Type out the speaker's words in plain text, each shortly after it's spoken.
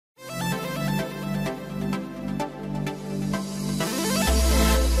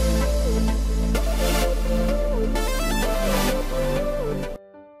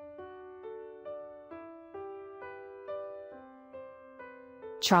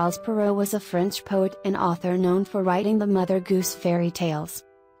Charles Perrault was a French poet and author known for writing the Mother Goosefairy tales.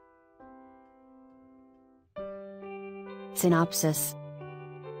 Synopsis.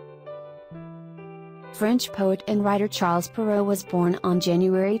 French poet and writer Charles Perrault was born on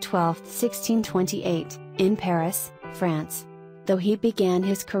January 12, 1628, in Paris, France. Though he began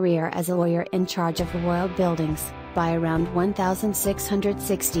his career as a lawyer in charge of royal buildings, by around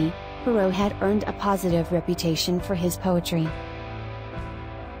 1660, Perrault had earned a positive reputation for his poetry.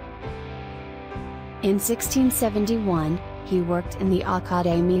 In 1671, he worked in the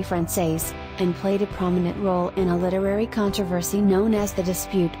Académie Française, and played a prominent role in a literary controversy known as the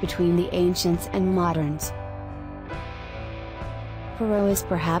dispute between the ancients and moderns. Perrault is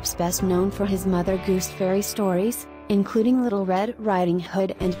perhaps best known for his Mother Goosefairy stories, including Little Red Riding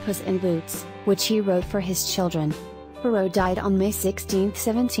Hood and Puss in Boots, which he wrote for his children. Perrault died on May 16,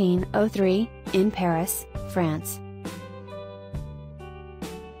 1703, in Paris, France.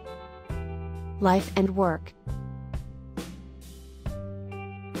 Life and work.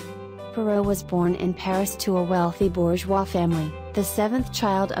 Perrault was born in Paris to a wealthy bourgeois family, the seventh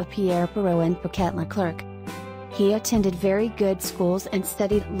child of Pierre Perrault and Paquette Leclerc. He attended very good schools and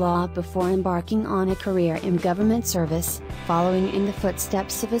studied law before embarking on a career in government service, following in the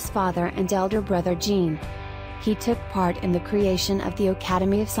footsteps of his father and elder brother Jean. He took part in the creation of the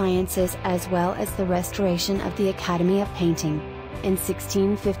Académie of Sciences as well as the restoration of the Académie of Painting. In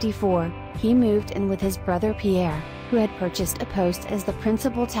 1654, he moved in with his brother Pierre, who had purchased a post as the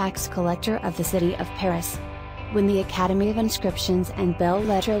principal tax collector of the city of Paris. When the Academy of Inscriptions and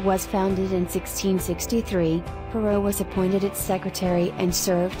Belles-Lettres was founded in 1663, Perrault was appointed its secretary and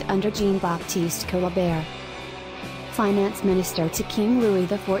served under Jean-Baptiste Colbert. Finance Minister to King Louis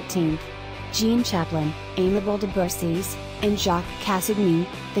XIV, Jean Chaplin, Aimable de Bourses, and Jacques Cassigny,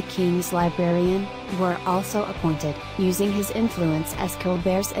 the king's librarian, were also appointed. Using his influence as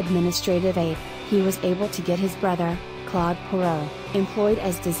Colbert's administrative aide, he was able to get his brother, Claude Perrault, employed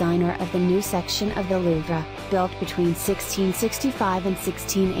as designer of the new section of the Louvre, built between 1665 and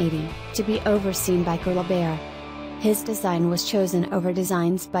 1680, to be overseen by Colbert. His design was chosen over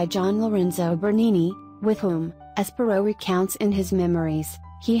designs by Gian Lorenzo Bernini, with whom, as Perrault recounts in his memories,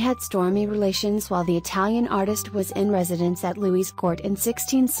 he had stormy relations while the Italian artist was in residence at Louis's court in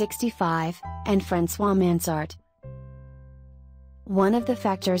 1665, and François Mansart. One of the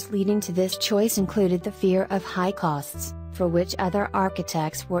factors leading to this choice included the fear of high costs, for which other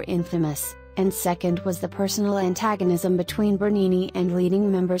architects were infamous, and second was the personal antagonism between Bernini and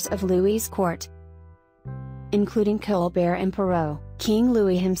leading members of Louis's court. Including Colbert and Perrault, King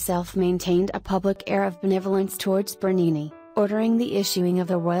Louis himself maintained a public air of benevolence towards Bernini, ordering the issuing of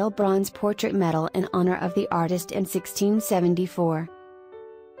the Royal Bronze Portrait Medal in honor of the artist in 1674.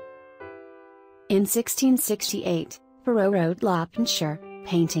 In 1668, Perrault wrote La Peinture,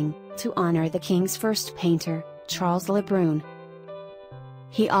 painting, to honor the king's first painter, Charles Le Brun.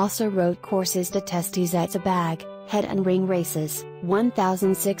 He also wrote Courses de Testes et Bag, Head and Ring Races,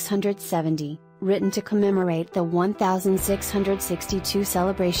 1670, written to commemorate the 1662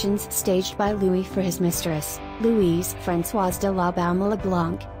 celebrations staged by Louis for his mistress, Louise Françoise de la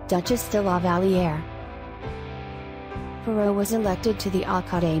Baume-le-Blanc, Duchess de la Vallière. Perrault was elected to the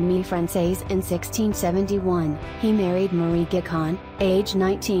Académie Française in 1671. He married Marie Gicon, age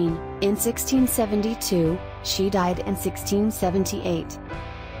 19, in 1672, she died in 1678.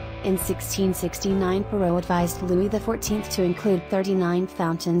 In 1669 Perrault advised Louis XIV to include 39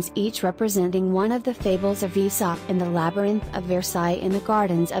 fountains each representing one of the fables of Aesop in the Labyrinth of Versailles in the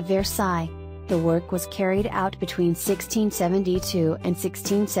Gardens of Versailles. The work was carried out between 1672 and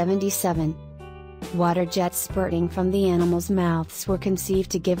 1677. Water jets spurting from the animals' mouths were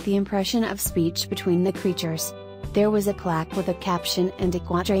conceived to give the impression of speech between the creatures. There was a plaque with a caption and a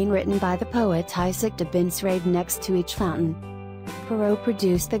quatrain written by the poet Isaac de Benserade next to each fountain. Perrault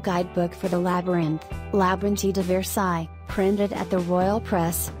produced the guidebook for the Labyrinth, Labyrinth de Versailles, printed at the Royal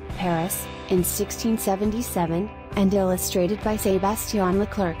Press, Paris, in 1677, and illustrated by Sébastien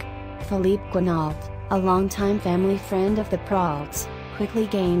Leclerc. Philippe Quinault, a longtime family friend of the Perraults, quickly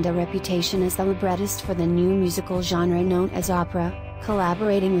gained a reputation as the librettist for the new musical genre known as opera,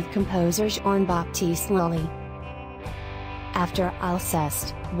 collaborating with composer Jean-Baptiste Lully. After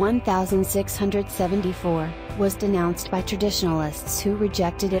Alceste, 1674, was denounced by traditionalists who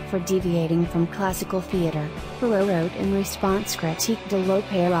rejected it for deviating from classical theatre, Perrault wrote in response Critique de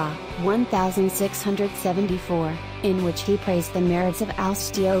l'Opéra, 1674, in which he praised the merits of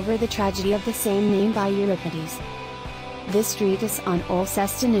Alceste over the tragedy of the same name by Euripides. This treatise on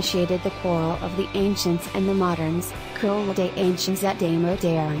Alceste initiated the quarrel of the ancients and the moderns, Querelle des Anciens et des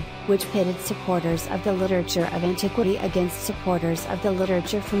Modernes, which pitted supporters of the literature of antiquity against supporters of the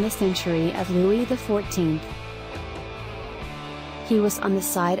literature from the century of Louis XIV. He was on the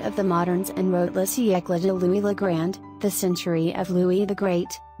side of the moderns and wrote Le siècle de Louis le Grand, the century of Louis the Great,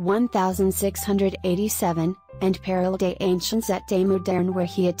 1687, and Perrault des Anciens et des Modernes, where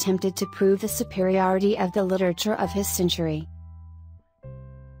he attempted to prove the superiority of the literature of his century.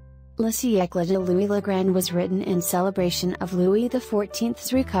 Le siècle de Louis le Grand was written in celebration of Louis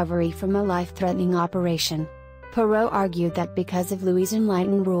XIV's recovery from a life-threatening operation. Perrault argued that because of Louis's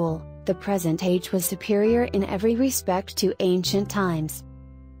enlightened rule, the present age was superior in every respect to ancient times.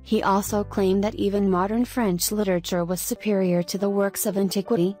 He also claimed that even modern French literature was superior to the works of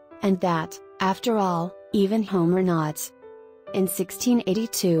antiquity, and that, after all, even Homer nods. In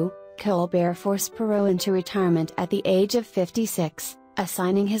 1682, Colbert forced Perrault into retirement at the age of 56,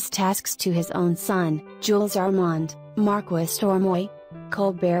 assigning his tasks to his own son, Jules Armand, Marquis d'Ormoy.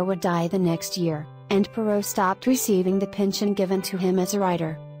 Colbert would die the next year, and Perrault stopped receiving the pension given to him as a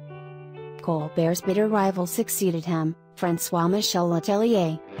writer. Colbert's bitter rival succeeded him, François-Michel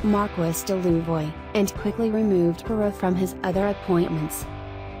Letellier, Marquis de Louvois, and quickly removed Perrault from his other appointments.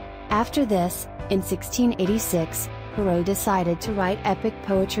 After this, in 1686, Perrault decided to write epic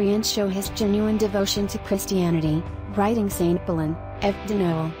poetry and show his genuine devotion to Christianity, writing Saint Pauline, F. de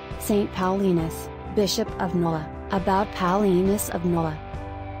Noël, Saint Paulinus, Bishop of Nola, about Paulinus of Nola.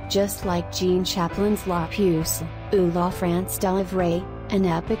 Just like Jean Chapelain's La Puce, ou La France de l'Ivraie, an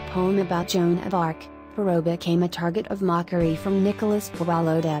epic poem about Joan of Arc, Perrault became a target of mockery from Nicolas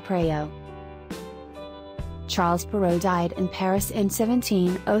Boileau de Préau. Charles Perrault died in Paris in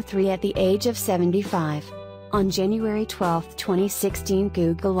 1703 at the age of 75. On January 12, 2016,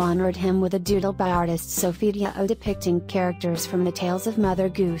 Google honored him with a doodle by artist Sophie Diao depicting characters from the tales of Mother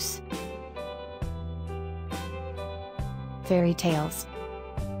Goose. Fairy tales.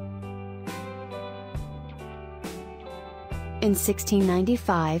 In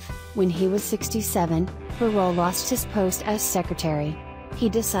 1695, when he was 67, Perrault lost his post as secretary. He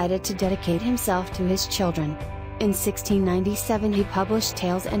decided to dedicate himself to his children. In 1697 he published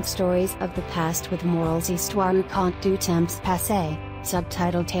Tales and Stories of the Past with Morals Histoire ou Contes du Temps Passé,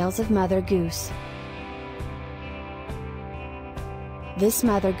 subtitled Tales of Mother Goose. This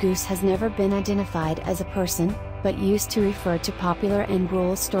Mother Goose has never been identified as a person, but used to refer to popular and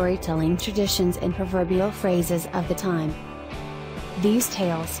rural storytelling traditions and proverbial phrases of the time. These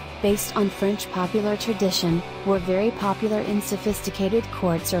tales, based on French popular tradition, were very popular in sophisticated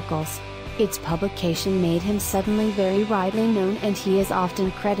court circles. Its publication made him suddenly very widely known, and he is often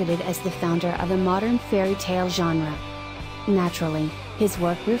credited as the founder of the modern fairy tale genre. Naturally, his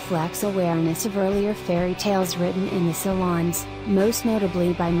work reflects awareness of earlier fairy tales written in the salons, most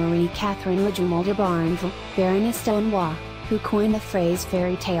notably by Marie-Catherine Le Dumont de Barneville, Baroness d'Aulnoy, who coined the phrase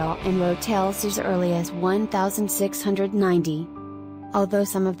fairy tale and wrote tales as early as 1690. Although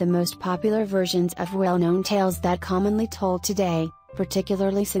some of the most popular versions of well-known tales that commonly told today,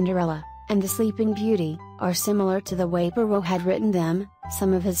 particularly Cinderella and the Sleeping Beauty, are similar to the way Perrault had written them,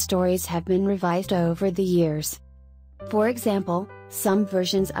 some of his stories have been revised over the years. For example, some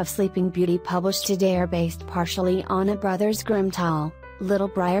versions of Sleeping Beauty published today are based partially on a Brothers Grimm tale, Little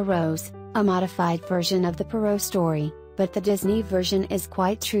Briar Rose, a modified version of the Perrault story, but the Disney version is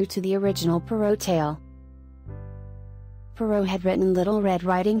quite true to the original Perrault tale. Perrault had written Little Red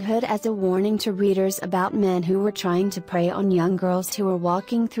Riding Hood as a warning to readers about men who were trying to prey on young girls who were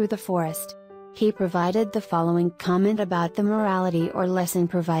walking through the forest. He provided the following comment about the morality or lesson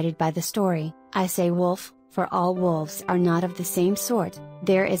provided by the story: I say wolf, for all wolves are not of the same sort.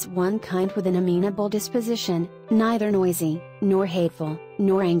 There is one kind with an amenable disposition, neither noisy, nor hateful,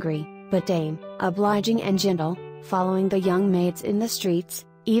 nor angry, but tame, obliging and gentle, following the young maids in the streets,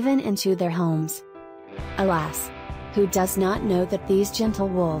 even into their homes. Alas! Who does not know that these gentle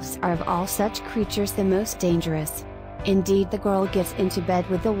wolves are of all such creatures the most dangerous? Indeed, the girl gets into bed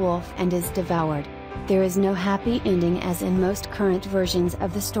with the wolf and is devoured. There is no happy ending as in most current versions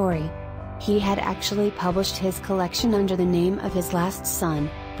of the story. He had actually published his collection under the name of his last son,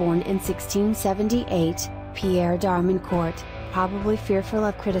 born in 1678, Pierre d'Armancourt, probably fearful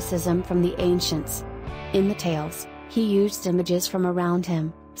of criticism from the ancients. In the tales, he used images from around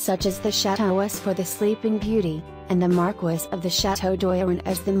him, such as the Châteauesse for the Sleeping Beauty, and the Marquis of the Château d'Oiron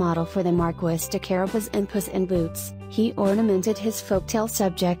as the model for the Marquis de Carabas and Puss in Boots. He ornamented his folktale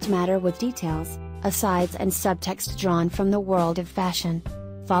subject matter with details, asides and subtext drawn from the world of fashion.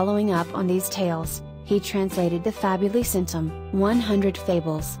 Following up on these tales, He translated the Fabulae Centum, 100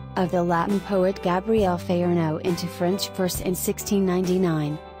 Fables, of the Latin poet Gabriel Fairneau into French verse in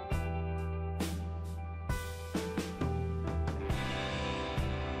 1699.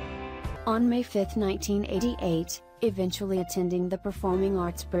 On May 5, 1988, eventually attending the Performing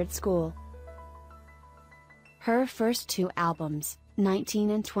Arts Bird School. Her first two albums,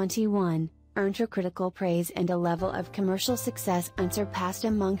 19 and 21, earned her critical praise and a level of commercial success unsurpassed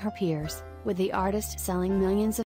among her peers, with the artist selling millions of